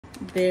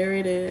There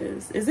it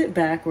is. Is it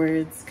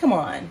backwards? Come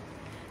on.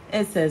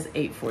 It says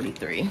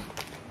 8:43.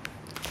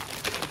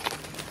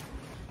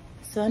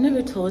 So I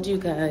never told you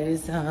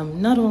guys,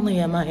 not only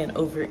am I an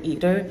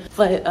overeater,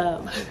 but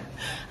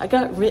I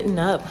got written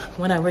up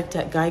when I worked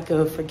at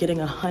Geico for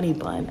getting a honey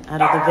bun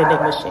out of the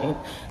vending machine.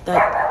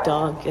 That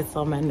dog gets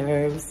on my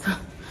nerves.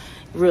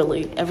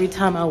 Really, every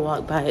time I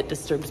walk by, it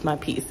disturbs my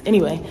peace.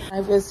 Anyway,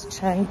 I was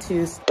trying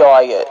to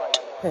diet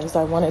because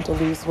I wanted to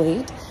lose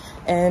weight.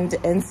 And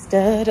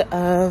instead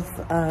of,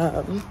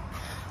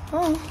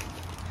 oh,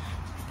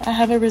 I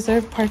have a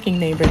reserved parking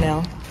neighbor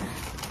now.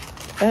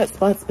 That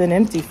spot's been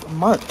empty for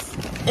months.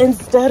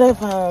 Instead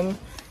of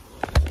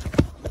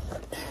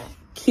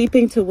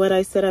keeping to what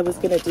I said I was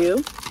gonna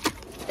do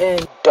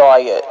and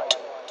diet,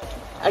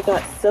 I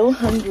got so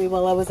hungry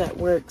while I was at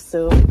work,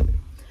 so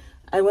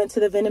I went to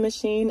the vending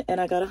machine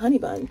and I got a honey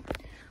bun.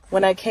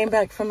 When I came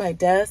back from my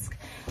desk,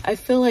 I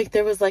feel like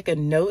there was like a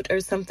note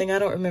or something. I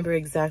don't remember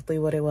exactly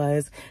what it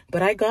was,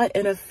 but I got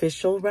an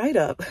official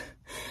write-up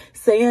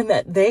saying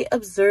that they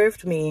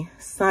observed me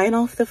sign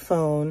off the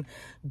phone,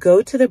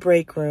 go to the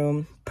break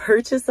room,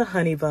 purchase a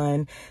honey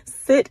bun,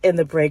 sit in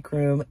the break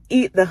room,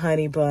 eat the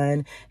honey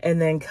bun, and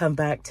then come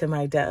back to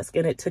my desk.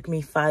 And it took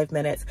me 5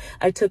 minutes.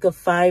 I took a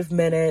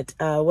 5-minute,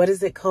 what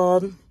is it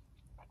called?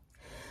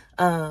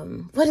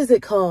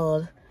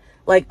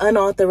 Like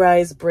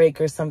unauthorized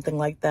break or something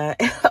like that.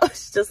 I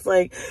was just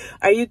like,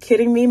 are you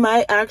kidding me?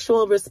 My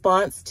actual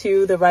response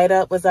to the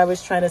write-up was I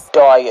was trying to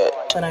diet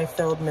and I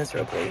failed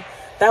miserably.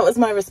 That was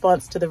my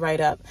response to the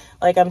write-up.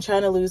 Like, I'm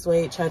trying to lose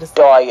weight, try to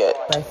diet.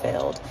 I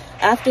failed.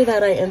 After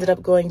that, I ended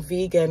up going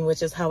vegan,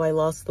 which is how I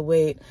lost the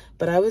weight.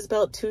 But I was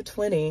about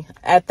 220.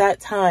 At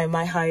that time,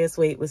 my highest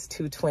weight was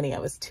 220. I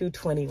was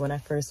 220 when I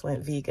first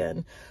went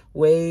vegan,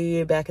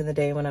 way back in the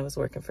day when I was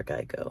working for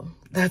Geico.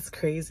 That's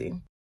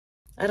crazy.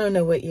 I don't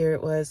know what year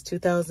it was,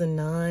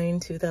 2009,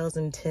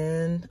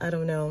 2010, I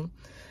don't know.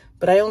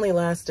 But I only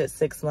lasted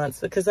 6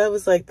 months because I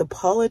was like, the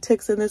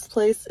politics in this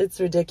place, it's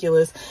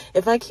ridiculous.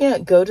 If I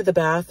can't go to the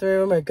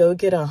bathroom or go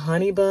get a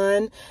honey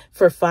bun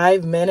for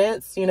 5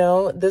 minutes, you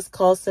know, this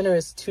call center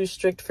is too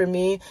strict for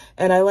me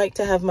and I like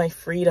to have my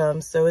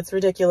freedom. So it's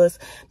ridiculous.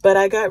 But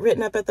I got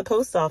written up at the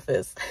post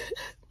office.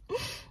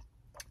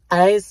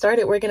 I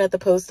started working at the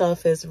post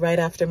office right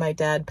after my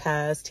dad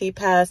passed. He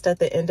passed at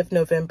the end of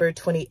November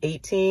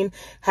 2018,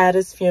 had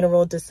his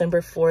funeral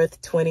December 4th,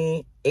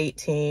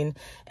 2018,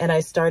 and I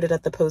started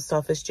at the post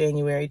office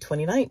January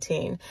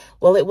 2019.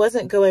 Well, it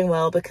wasn't going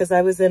well because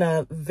I was in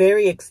a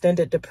very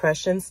extended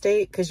depression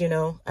state because, you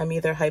know, I'm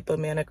either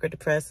hypomanic or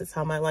depressed. It's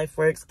how my life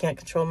works. Can't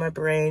control my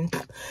brain.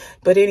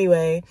 But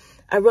anyway,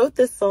 I wrote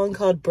this song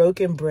called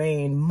Broken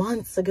Brain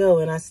months ago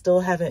and I still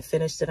haven't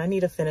finished it. I need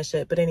to finish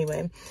it. But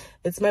anyway,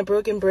 it's my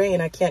broken brain.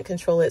 I can't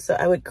control it. So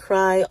I would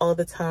cry all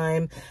the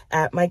time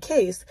at my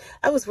case.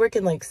 I was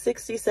working like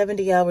 60,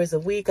 70 hours a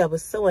week. I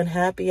was so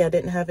unhappy. I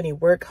didn't have any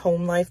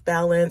work-home life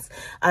balance.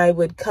 I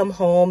would come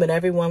home and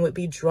everyone would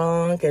be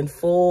drunk and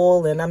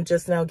full and I'm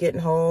just now getting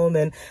home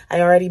and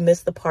I already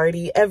missed the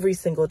party every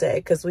single day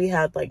because we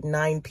had like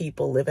 9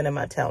 people living in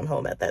my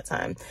townhome at that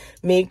time.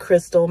 Me,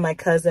 Crystal, my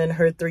cousin,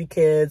 her 3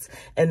 kids,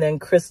 and then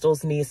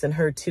Crystal's niece and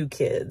her 2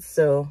 kids.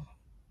 So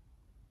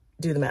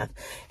do the math.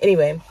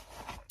 Anyway,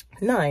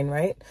 9,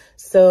 right?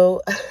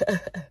 So,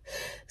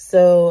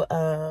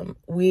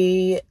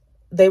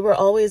 they were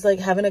always like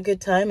having a good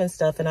time and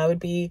stuff. And I would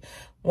be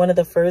one of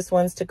the first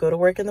ones to go to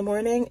work in the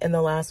morning and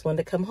the last one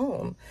to come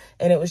home.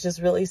 And it was just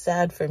really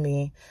sad for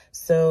me.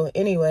 So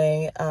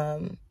anyway,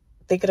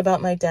 thinking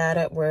about my dad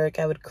at work,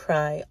 I would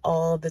cry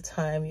all the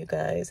time, you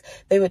guys.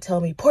 They would tell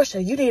me,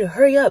 Portia, you need to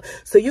hurry up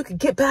so you can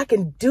get back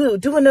and do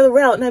another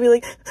route. And I'd be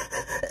like,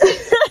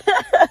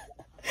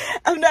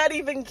 I'm not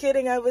even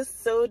kidding. I was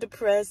so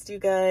depressed, you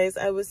guys.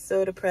 I was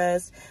so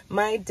depressed.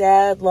 My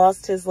dad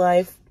lost his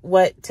life,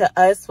 what to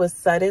us was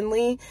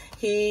suddenly.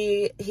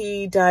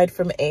 He died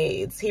from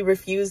AIDS. He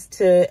refused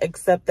to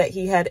accept that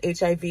he had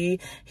HIV. He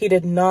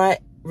did not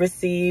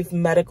receive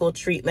medical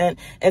treatment.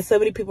 And so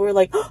many people were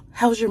like, oh,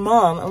 how's your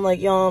mom? I'm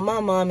like, y'all, my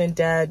mom and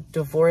dad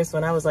divorced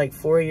when I was like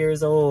 4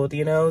 years old,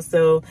 you know?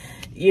 So,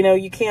 you know,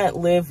 you can't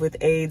live with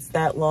AIDS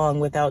that long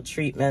without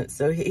treatment.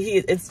 So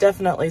it's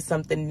definitely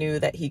something new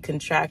that he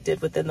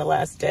contracted within the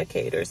last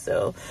decade or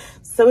so.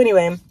 So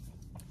anyway,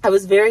 I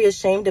was very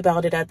ashamed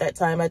about it at that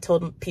time. I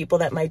told people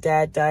that my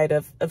dad died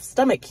of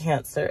stomach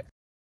cancer,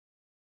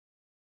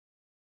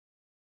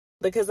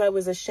 because I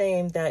was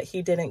ashamed that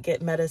he didn't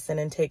get medicine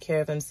and take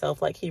care of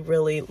himself. Like, he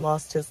really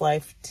lost his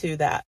life to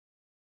that.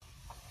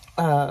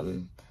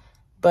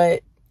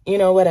 But, you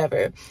know,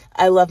 whatever.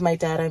 I love my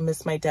dad. I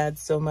miss my dad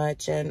so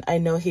much. And I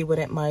know he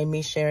wouldn't mind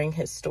me sharing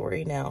his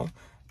story now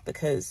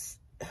because,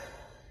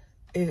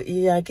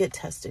 yeah, I get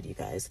tested, you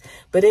guys.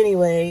 But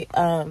anyway,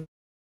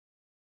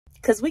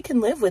 because we can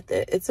live with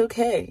it. It's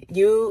okay.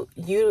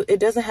 It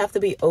doesn't have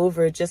to be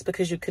over just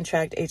because you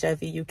contract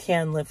HIV. You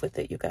can live with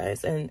it, you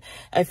guys. And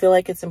I feel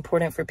like it's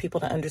important for people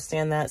to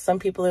understand that. Some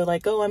people are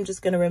like, oh, I'm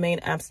just going to remain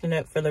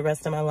abstinent for the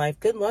rest of my life.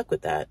 Good luck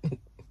with that.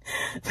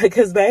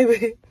 Because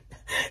baby,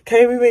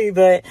 Can't be me,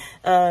 but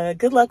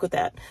good luck with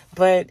that.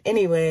 But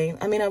anyway,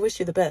 I mean, I wish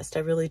you the best.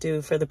 I really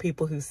do, for the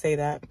people who say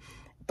that.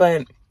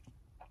 But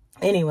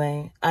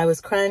anyway, I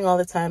was crying all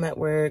the time at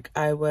work.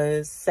 I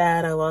was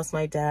sad. I lost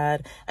my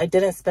dad. I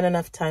didn't spend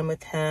enough time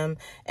with him.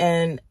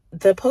 And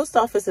the post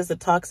office is a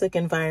toxic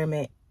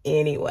environment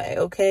anyway,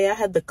 okay? I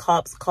had the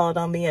cops called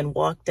on me and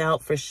walked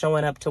out for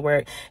showing up to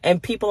work.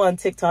 And people on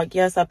TikTok,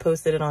 yes, I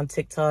posted it on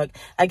TikTok.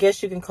 I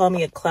guess you can call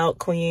me a clout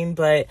queen,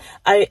 but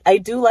I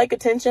do like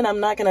attention. I'm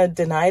not going to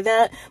deny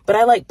that, but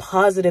I like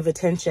positive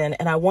attention,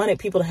 and I wanted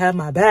people to have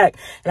my back.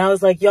 And I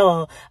was like,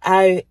 y'all,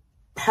 I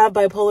have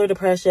bipolar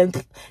depression,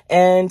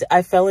 and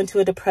I fell into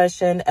a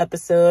depression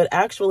episode.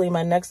 Actually,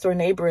 my next door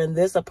neighbor in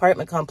this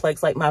apartment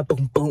complex, like my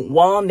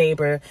wall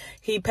neighbor,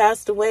 he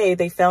passed away.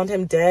 They found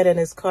him dead in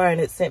his car, and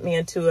it sent me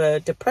into a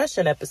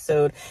depression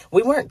episode.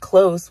 We weren't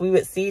close. We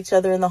would see each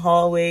other in the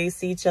hallway,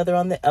 see each other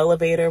on the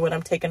elevator when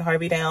I'm taking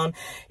Harvey down.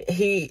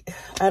 I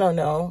don't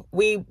know.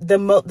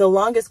 The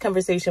longest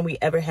conversation we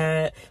ever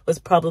had was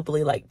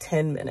probably like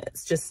 10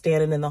 minutes, just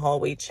standing in the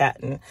hallway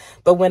chatting.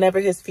 But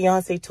whenever his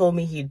fiance told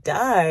me he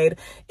died,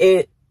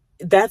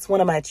 that's one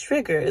of my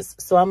triggers.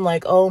 So I'm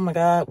like, oh my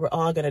God, we're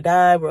all gonna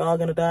die. We're all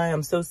gonna die.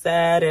 I'm so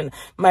sad. And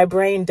my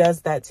brain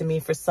does that to me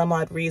for some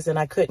odd reason.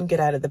 I couldn't get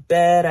out of the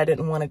bed. I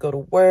didn't want to go to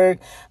work.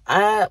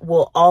 I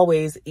will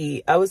always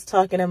eat. I was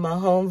talking to my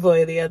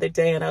homeboy the other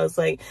day, and I was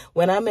like,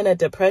 when I'm in a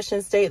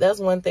depression state, that's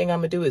one thing I'm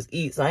gonna do is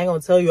eat. So I ain't gonna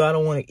tell you I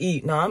don't want to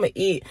eat. No, I'm gonna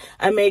eat.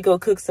 I may go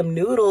cook some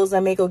noodles. I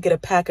may go get a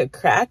pack of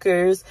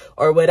crackers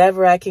or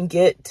whatever I can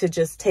get to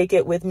just take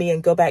it with me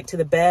and go back to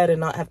the bed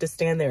and not have to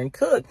stand there and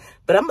cook.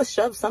 But I'm gonna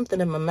shove something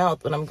in my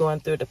mouth when I'm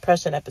going through a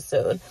depression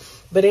episode.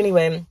 But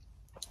anyway,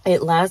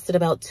 it lasted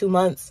about 2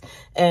 months,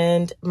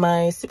 and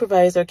my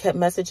supervisor kept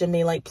messaging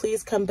me like,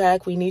 please come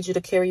back. We need you to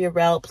carry your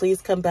route.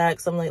 Please come back.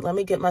 So I'm like, let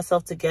me get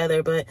myself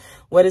together. But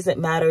what does it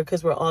matter?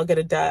 Because we're all going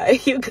to die.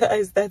 You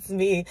guys, that's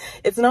me.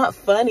 It's not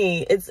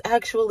funny. It's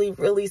actually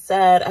really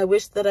sad. I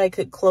wish that I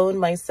could clone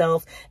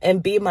myself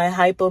and be my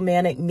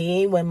hypomanic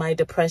me when my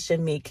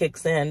depression me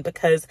kicks in,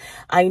 because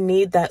I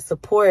need that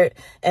support,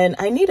 and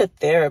I need a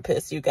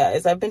therapist, you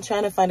guys. I've been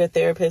trying to find a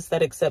therapist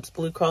that accepts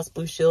Blue Cross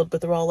Blue Shield, but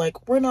they're all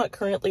like, we're not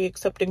currently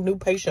accepting new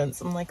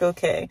patients. I'm like,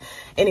 okay.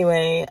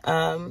 Anyway,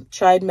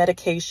 tried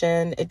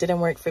medication. It didn't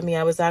work for me.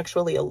 I was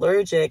actually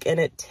allergic, and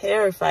it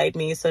terrified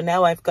me. So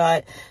now I've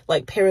got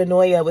like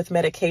paranoia with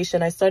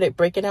medication. I started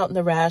breaking out in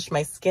the rash.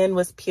 My skin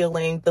was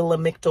peeling, the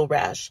lamictal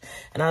rash.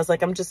 And I was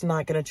like, I'm just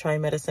not going to try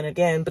medicine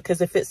again, because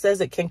if it says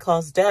it can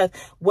cause death,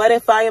 what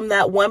if I am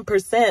that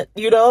 1%,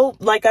 you know,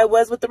 like I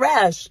was with the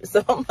rash?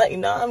 So I'm like,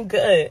 no, I'm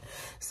good.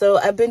 So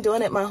I've been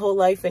doing it my whole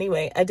life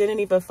anyway. I didn't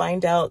even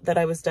find out that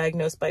I was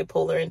diagnosed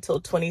bipolar until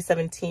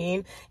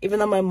 2017, even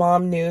though my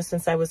mom knew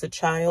since I was a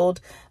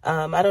child.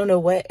 I don't know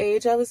what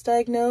age I was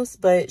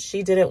diagnosed, but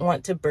she didn't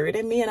want to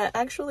burden me. And I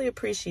actually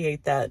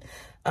appreciate that,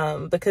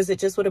 because it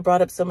just would have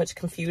brought up so much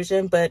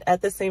confusion. But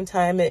at the same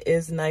time, it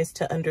is nice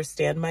to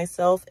understand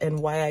myself and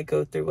why I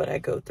go through what I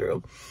go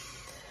through.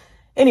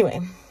 Anyway,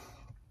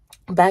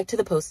 back to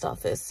the post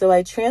office. So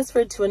I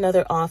transferred to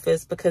another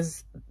office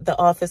because the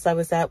office I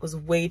was at was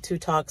way too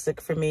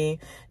toxic for me,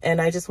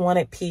 and I just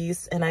wanted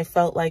peace. And I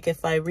felt like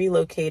if I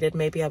relocated,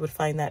 maybe I would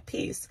find that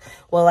peace.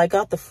 Well, I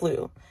got the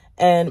flu,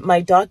 and my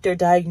doctor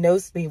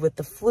diagnosed me with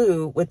the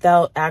flu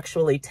without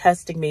actually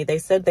testing me. They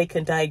said they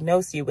can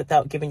diagnose you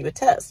without giving you a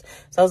test.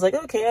 So I was like,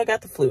 okay, I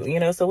got the flu, you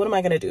know, so what am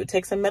I going to do?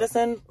 Take some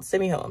medicine, send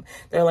me home.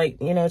 They're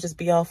like, you know, just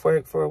be off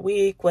work for a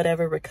week,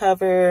 whatever,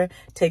 recover,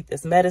 take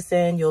this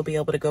medicine, you'll be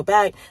able to go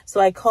back. So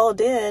I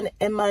called in,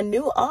 and my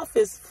new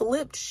office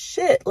flipped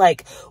shit.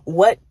 Like,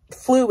 what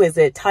flu is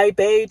it? Type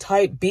A,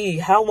 type B?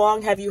 How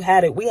long have you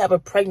had it? We have a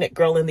pregnant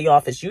girl in the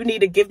office. You need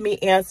to give me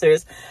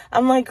answers.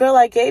 I'm like, girl,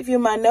 I gave you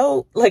my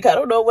note. Like, I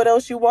don't know what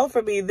else you want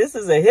from me. This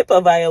is a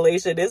HIPAA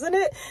violation, isn't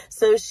it?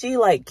 So she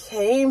like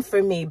came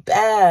for me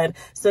bad.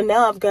 So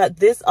now I've got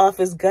this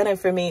office gunning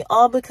for me,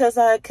 all because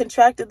I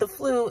contracted the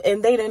flu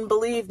and they didn't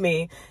believe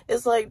me.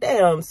 It's like,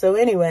 damn. So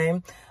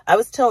anyway, I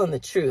was telling the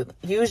truth.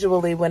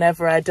 Usually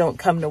whenever I don't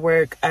come to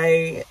work,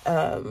 I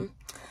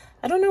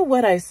don't know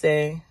what I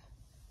say.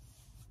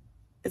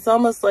 It's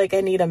almost like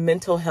I need a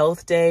mental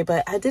health day,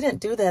 but I didn't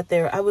do that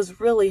there. I was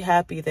really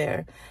happy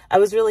there.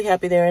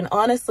 And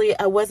honestly,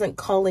 I wasn't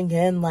calling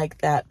in like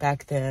that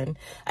back then.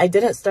 I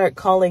didn't start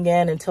calling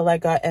in until I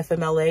got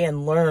FMLA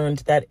and learned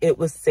that it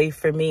was safe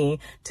for me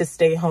to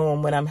stay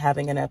home when I'm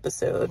having an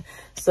episode.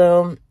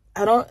 So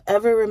I don't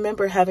ever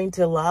remember having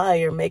to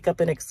lie or make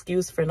up an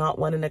excuse for not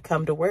wanting to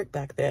come to work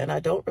back then. I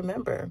don't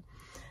remember.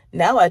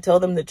 Now I tell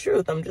them the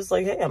truth. I'm just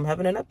like, hey, I'm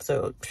having an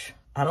episode.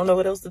 I don't know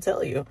what else to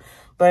tell you.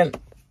 But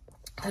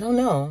I don't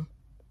know.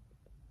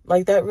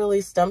 Like, that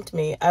really stumped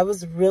me. I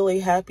was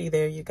really happy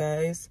there, you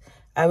guys.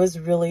 I was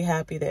really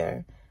happy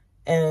there.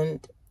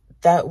 And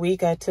that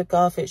week I took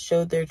off, it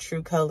showed their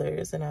true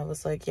colors. And I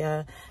was like,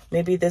 yeah,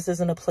 maybe this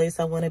isn't a place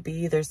I want to be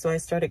either. So I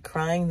started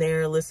crying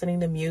there,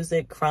 listening to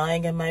music,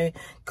 crying in my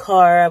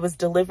car. I was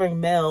delivering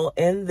mail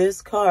in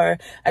this car.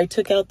 I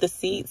took out the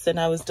seats and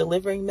I was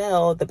delivering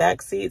mail, the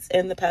back seats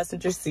and the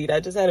passenger seat. I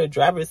just had a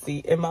driver's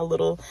seat in my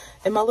little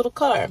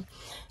car.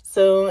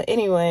 So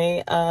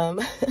anyway,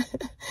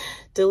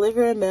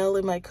 delivering mail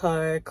in my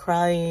car,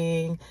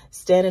 crying,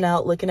 standing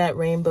out looking at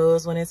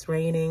rainbows when it's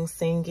raining,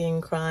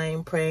 singing,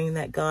 crying, praying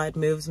that God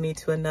moves me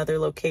to another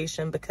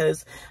location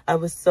because I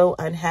was so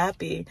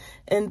unhappy.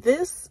 And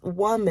this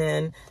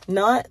woman,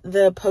 not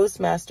the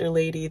postmaster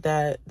lady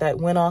that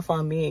went off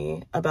on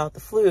me about the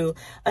flu,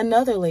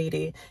 another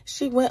lady,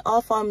 she went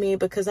off on me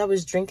because I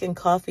was drinking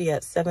coffee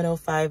at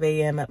 7:05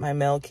 a.m. at my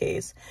mail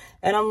case.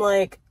 And I'm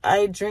like,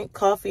 I drink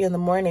coffee in the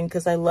morning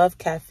because I love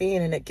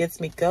caffeine and it gets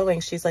me going.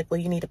 She's like, well,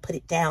 you need to put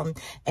it down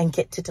and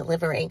get to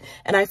delivering.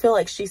 And I feel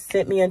like she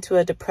sent me into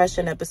a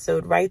depression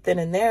episode right then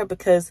and there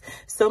because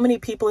so many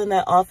people in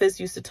that office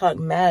used to talk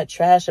mad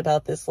trash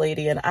about this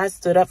lady. And I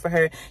stood up for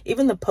her.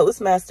 Even the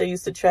postmaster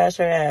used to trash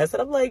her ass.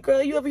 And I'm like,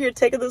 girl, you over here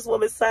taking this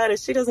woman's side and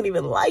she doesn't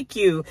even like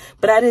you.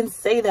 But I didn't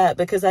say that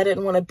because I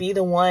didn't want to be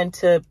the one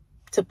to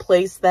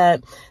place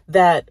that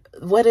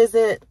what is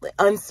it,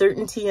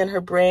 uncertainty in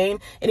her brain.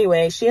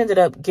 Anyway, she ended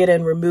up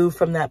getting removed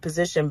from that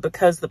position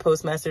because the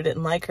postmaster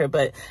didn't like her.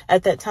 But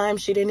at that time,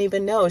 she didn't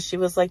even know. She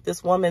was like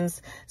this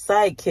woman's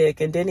sidekick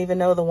and didn't even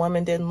know the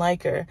woman didn't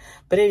like her.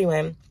 But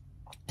anyway,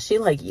 she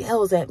like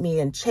yells at me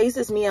and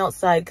chases me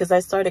outside because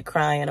I started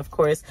crying. Of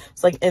course,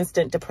 it's like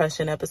instant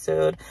depression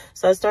episode.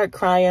 So I start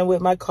crying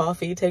with my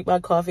coffee, take my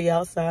coffee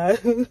outside,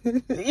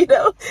 you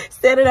know,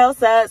 standing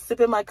outside,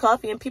 sipping my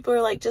coffee. And people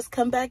are like, just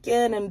come back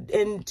in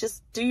and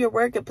just do your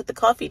work and put the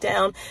coffee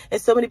down.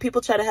 And so many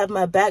people try to have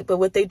my back. But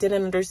what they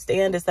didn't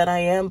understand is that I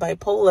am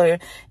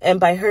bipolar. And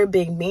by her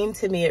being mean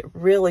to me, it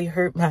really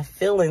hurt my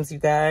feelings, you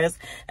guys.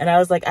 And I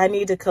was like, I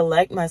need to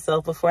collect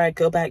myself before I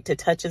go back to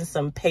touching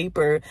some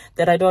paper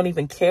that I don't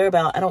even care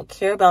about. I don't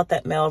care about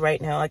that mail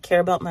right now. I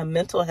care about my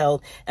mental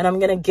health and I'm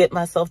going to get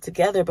myself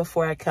together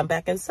before I come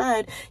back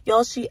inside.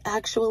 Y'all, she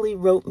actually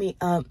wrote me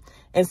up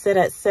and said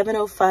at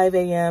 7:05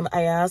 a.m.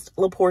 I asked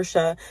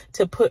LaPortia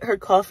to put her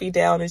coffee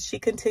down and she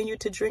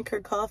continued to drink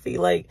her coffee.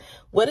 Like,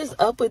 what is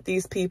up with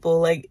these people?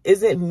 Like,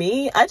 is it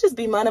me? I just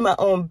be minding my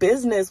own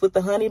business with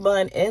the honey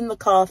bun and the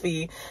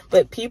coffee,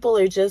 but people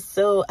are just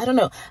so, I don't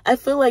know. I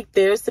feel like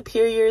their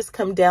superiors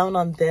come down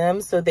on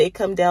them, so they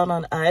come down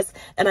on us.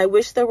 And I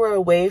wish there were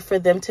a way for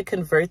them to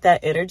convert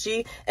that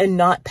energy and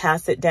not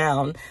pass it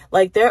down.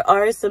 Like, there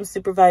are some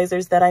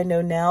supervisors that I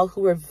know now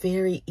who are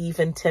very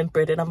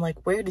even-tempered. And I'm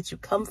like, where did you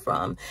come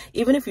from?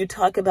 Even if you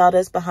talk about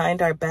us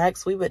behind our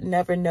backs, we would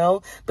never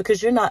know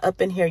because you're not up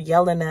in here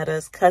yelling at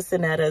us,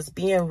 cussing at us,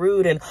 being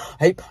rude and,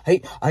 hey,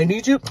 I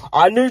need you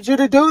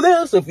to do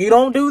this. If you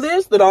don't do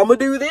this, then I'm gonna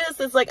do this.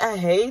 It's like, I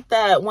hate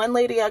that. One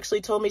lady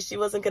actually told me she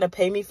wasn't gonna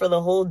pay me for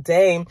the whole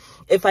day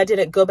if I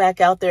didn't go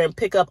back out there and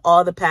pick up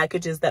all the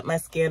packages that my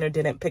scanner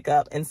didn't pick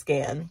up and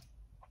scan.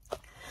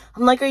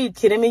 I'm like, are you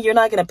kidding me? You're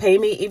not going to pay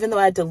me even though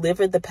I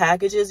delivered the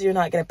packages. You're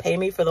not going to pay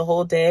me for the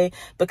whole day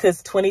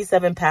because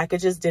 27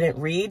 packages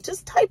didn't read.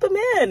 Just type them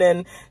in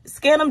and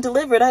scan them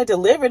delivered. I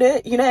delivered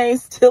it. You know, I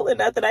ain't stealing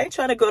nothing. I ain't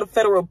trying to go to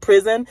federal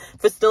prison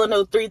for stealing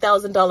no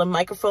 $3,000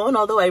 microphone.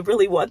 Although I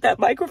really want that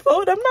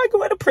microphone. I'm not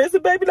going to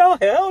prison, baby. No,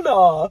 hell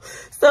no.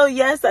 So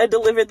yes, I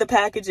delivered the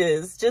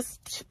packages.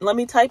 Just let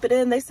me type it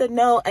in. They said,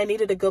 no, I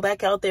needed to go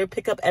back out there,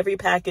 pick up every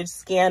package,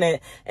 scan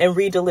it and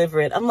re-deliver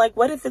it. I'm like,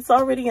 what if it's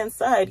already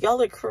inside?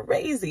 Y'all are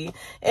crazy.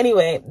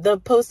 Anyway, the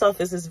post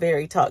office is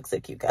very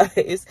toxic, you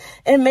guys.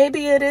 And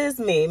maybe it is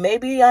me.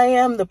 Maybe I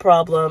am the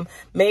problem.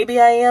 Maybe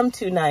I am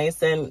too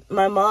nice. And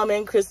my mom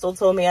and Crystal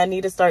told me I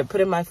need to start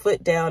putting my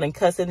foot down and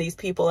cussing these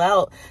people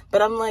out.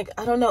 But I'm like,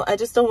 I don't know. I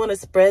just don't want to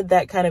spread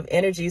that kind of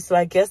energy. So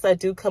I guess I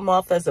do come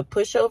off as a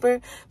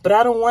pushover, but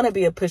I don't want to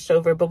be a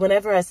pushover. But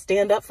whenever I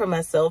stand up for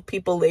myself,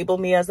 people label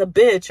me as a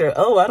bitch or,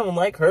 oh, I don't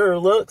like her.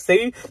 Look,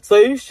 see,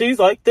 she's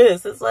like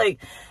this. It's like,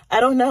 I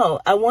don't know.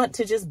 I want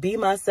to just be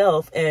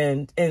myself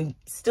and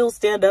still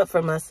stand up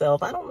for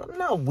myself. I'm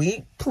not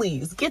weak.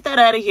 Please get that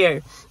out of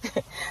here.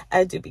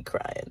 I do be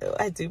crying though.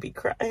 I do be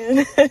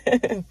crying.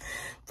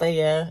 But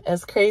yeah,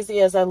 as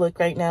crazy as I look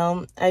right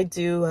now, I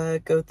do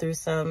go through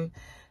some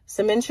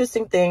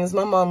interesting things.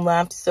 My mom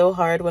laughed so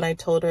hard when I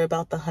told her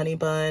about the honey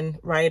bun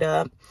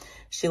write-up.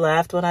 She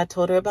laughed when I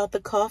told her about the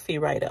coffee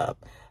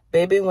write-up.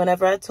 Baby,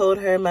 whenever I told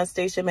her my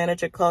station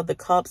manager called the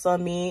cops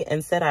on me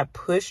and said I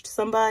pushed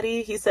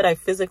somebody, he said I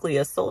physically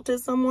assaulted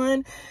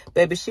someone,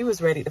 baby, she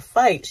was ready to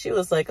fight. She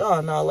was like,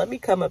 oh, no, let me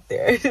come up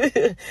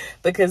there.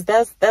 Because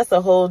that's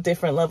a whole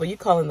different level. You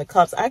calling the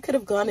cops. I could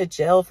have gone to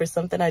jail for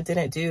something I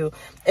didn't do.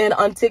 And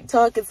on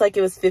TikTok, it's like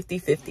it was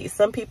 50-50.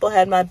 Some people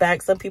had my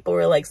back. Some people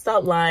were like,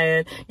 stop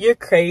lying. You're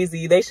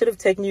crazy. They should have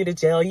taken you to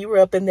jail. You were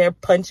up in there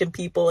punching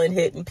people and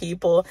hitting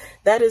people.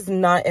 That is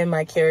not in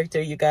my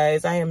character, you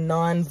guys. I am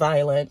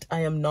non-violent. violent.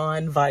 I am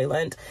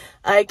non-violent.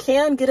 I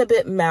can get a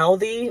bit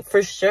mouthy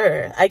for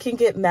sure. I can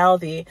get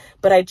mouthy,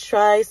 but I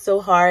try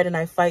so hard and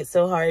I fight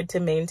so hard to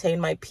maintain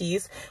my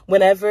peace.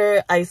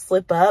 Whenever I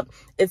slip up,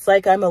 it's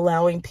like I'm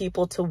allowing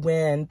people to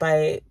win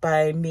by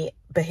me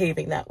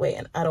behaving that way,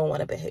 and I don't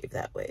want to behave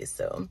that way.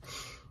 So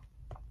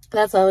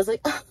that's why I was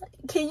like, oh,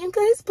 can you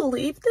guys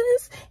believe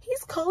this?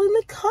 He's calling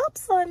the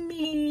cops on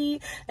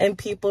me. And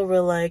people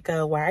were like,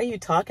 why are you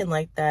talking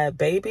like that,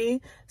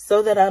 baby?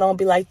 So that I don't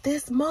be like,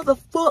 this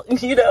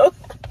motherfucker, you know?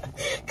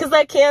 Because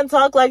I can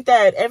talk like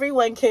that.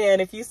 Everyone can.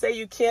 If you say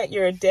you can't,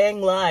 you're a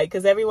dang lie,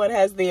 because everyone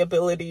has the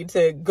ability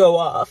to go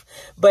off.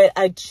 But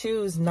I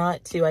choose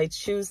not to. I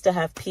choose to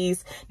have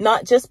peace,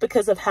 not just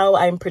because of how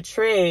I'm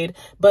portrayed,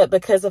 but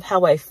because of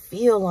how I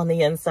feel on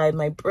the inside,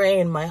 my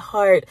brain, my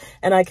heart.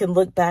 And I can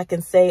look back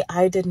and say,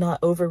 I did not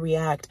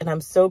overreact. And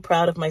I'm so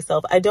proud of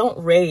myself. I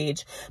don't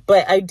rage,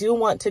 but I do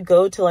want to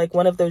go to like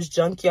one of those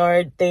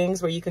junkyard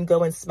things where you can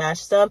go and smash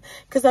stuff,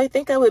 because I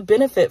think I would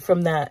benefit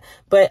from that.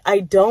 But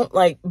I don't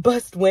like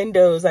bust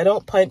windows. I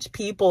don't punch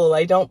people.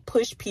 I don't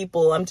push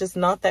people. I'm just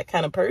not that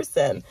kind of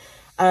person.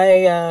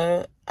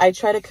 I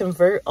try to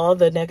convert all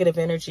the negative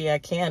energy I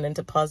can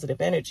into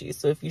positive energy.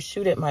 So if you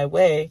shoot it my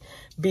way,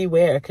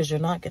 beware, because you're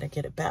not going to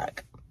get it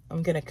back.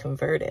 I'm going to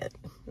convert it.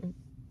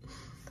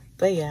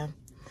 But yeah,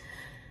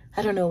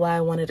 I don't know why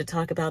I wanted to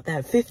talk about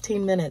that.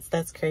 15 minutes.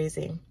 That's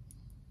crazy.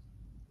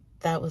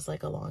 That was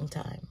like a long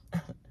time.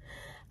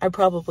 I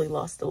probably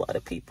lost a lot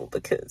of people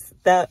because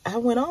I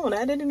went on.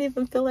 I didn't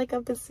even feel like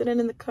I've been sitting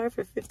in the car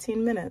for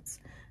 15 minutes.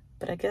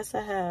 But I guess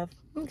I have.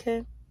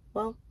 Okay.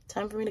 Well,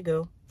 time for me to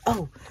go.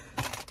 Oh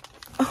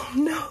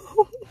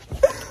no.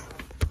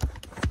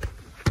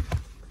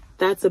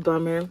 That's a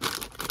bummer.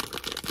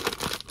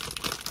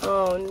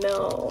 Oh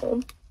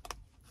no.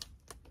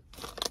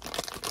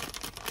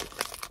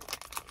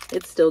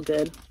 It's still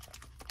good.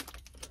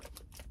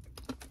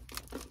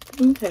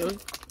 Okay.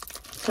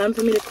 Time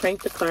for me to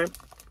crank the car.